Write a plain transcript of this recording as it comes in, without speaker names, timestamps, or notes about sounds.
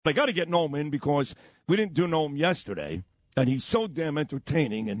But I got to get Noam in because we didn't do Noam yesterday, and he's so damn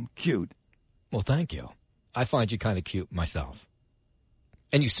entertaining and cute. Well, thank you. I find you kind of cute myself.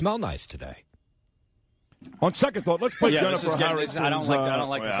 And you smell nice today. On second thought, let's play Jennifer Harrison's. I don't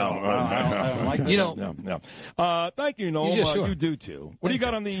like this at all. I don't like this. You know, thank you, Noam. Yeah, sure. You do too. What do you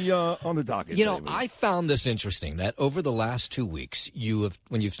got on the docket? You know, David? I found this interesting that over the last 2 weeks,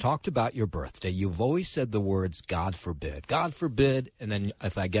 when you've talked about your birthday, you've always said the words "God forbid," "God forbid," and then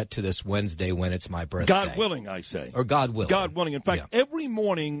if I get to this Wednesday when it's my birthday, God willing, I say, or God willing, God willing. In fact, every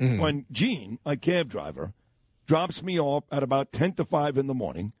morning when Gene, my cab driver, drops me off at about 10 to 5 in the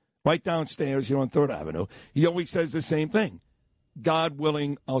morning. Right downstairs here on 3rd Avenue, he always says the same thing. God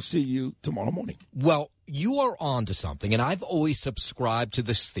willing, I'll see you tomorrow morning. Well, you are on to something, and I've always subscribed to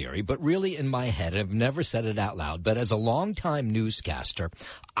this theory, but really in my head, I've never said it out loud, but as a longtime newscaster,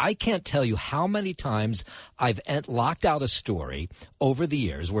 I can't tell you how many times I've locked out a story over the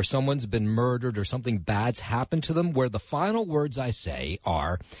years where someone's been murdered or something bad's happened to them, where the final words I say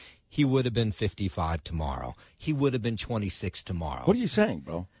are, he would have been 55 tomorrow. He would have been 26 tomorrow. What are you saying,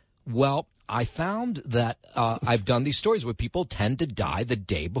 bro? Well, I found that I've done these stories where people tend to die the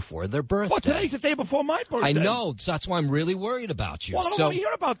day before their birthday. Well, today's the day before my birthday. I know. So that's why I'm really worried about you. Well, I don't want to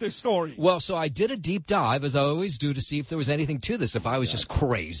hear about this story. Well, so I did a deep dive, as I always do, to see if there was anything to this, if I was just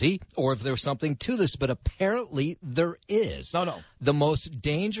crazy or if there was something to this. But apparently there is. No. The most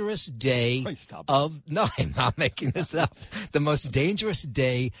dangerous day No, I'm not making this up. The most dangerous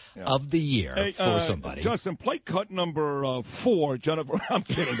day of the year for somebody. Justin, play cut number 4, Jennifer. I'm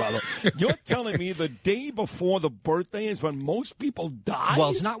kidding, by the way. You're telling me the day before the birthday is when most people die? Well,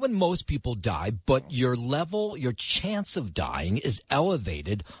 it's not when most people die, but your chance of dying is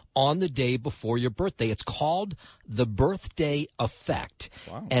elevated on the day before your birthday. It's called the birthday effect.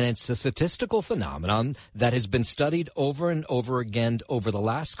 Wow. And it's a statistical phenomenon that has been studied over and over again over the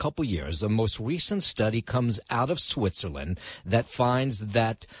last couple years. The most recent study comes out of Switzerland that finds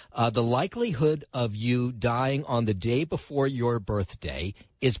that the likelihood of you dying on the day before your birthday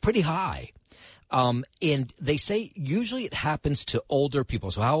is pretty high. And they say usually it happens to older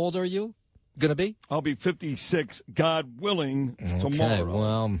people. So how old are you going to be? I'll be 56, God willing, tomorrow.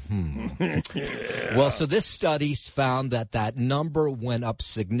 Well, Well, so this study found that number went up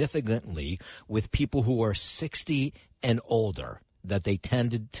significantly with people who are 60 and older, that they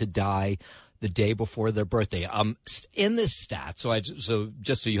tended to die the day before their birthday. In this stat, so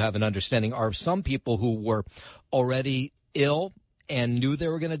just so you have an understanding, are some people who were already ill and knew they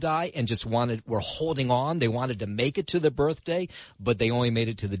were going to die and just were holding on. They wanted to make it to their birthday, but they only made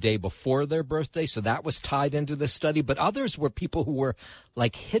it to the day before their birthday. So that was tied into this study. But others were people who were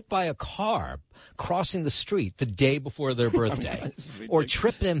like hit by a car crossing the street the day before their birthday, or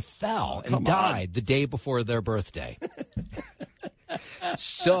tripped and fell and died the day before their birthday.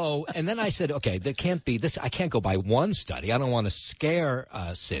 So, and then I said, okay, there can't be this. I can't go by one study. I don't want to scare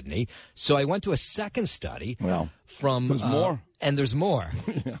Sydney. So I went to a second study. Well, from there's more. And there's more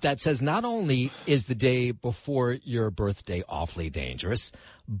that says not only is the day before your birthday awfully dangerous,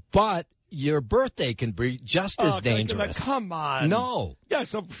 but your birthday can be just as dangerous. Come on. No. Yeah,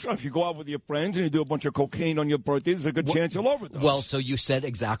 so if you go out with your friends and you do a bunch of cocaine on your birthday, there's a good chance you'll overdose. Well, so you said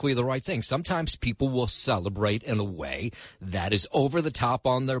exactly the right thing. Sometimes people will celebrate in a way that is over the top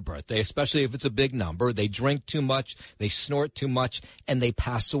on their birthday, especially if it's a big number. They drink too much, they snort too much, and they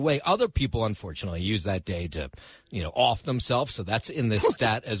pass away. Other people, unfortunately, use that day to, off themselves. So that's in this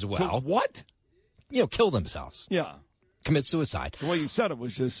stat as well. To what? Kill themselves. Yeah. Commit suicide. The way you said it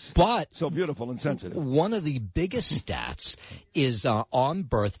was just so beautiful and sensitive. One of the biggest stats is on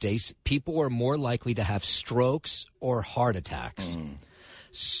birthdays, people are more likely to have strokes or heart attacks.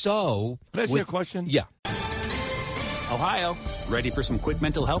 So, can I ask you a question? Yeah. Ohio, ready for some quick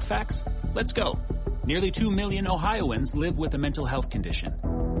mental health facts? Let's go. Nearly 2 million Ohioans live with a mental health condition.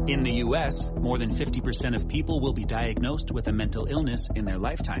 In the U.S., more than 50% of people will be diagnosed with a mental illness in their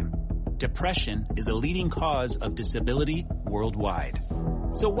lifetime. Depression is a leading cause of disability worldwide.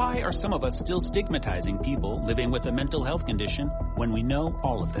 So why are some of us still stigmatizing people living with a mental health condition when we know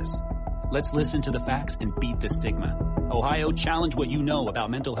all of this? Let's listen to the facts and beat the stigma. Ohio, challenge what you know about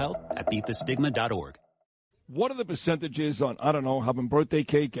mental health at beatthestigma.org. What are the percentages on, I don't know, having birthday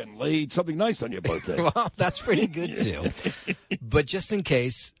cake and laid, something nice on your birthday? Well, that's pretty good, too. But just in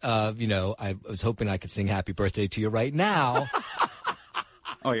case, I was hoping I could sing happy birthday to you right now.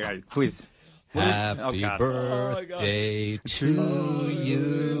 Oh, yeah, please. Happy birthday to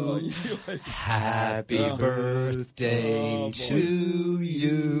you. Happy birthday to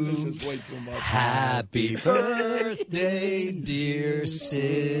you. This is way too much. Happy birthday, dear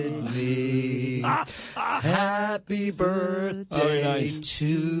Sydney. Happy birthday to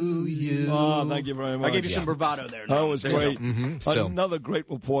you. Oh, thank you very much. I gave you some bravado there. That was great. So- Another great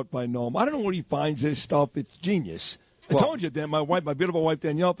report by Noam. I don't know where he finds this stuff. It's genius. I told you, Dan, my beautiful wife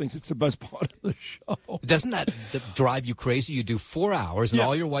Danielle thinks it's the best part of the show. Doesn't that drive you crazy? You do 4 hours, and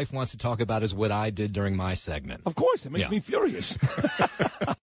all your wife wants to talk about is what I did during my segment. Of course, it makes me furious.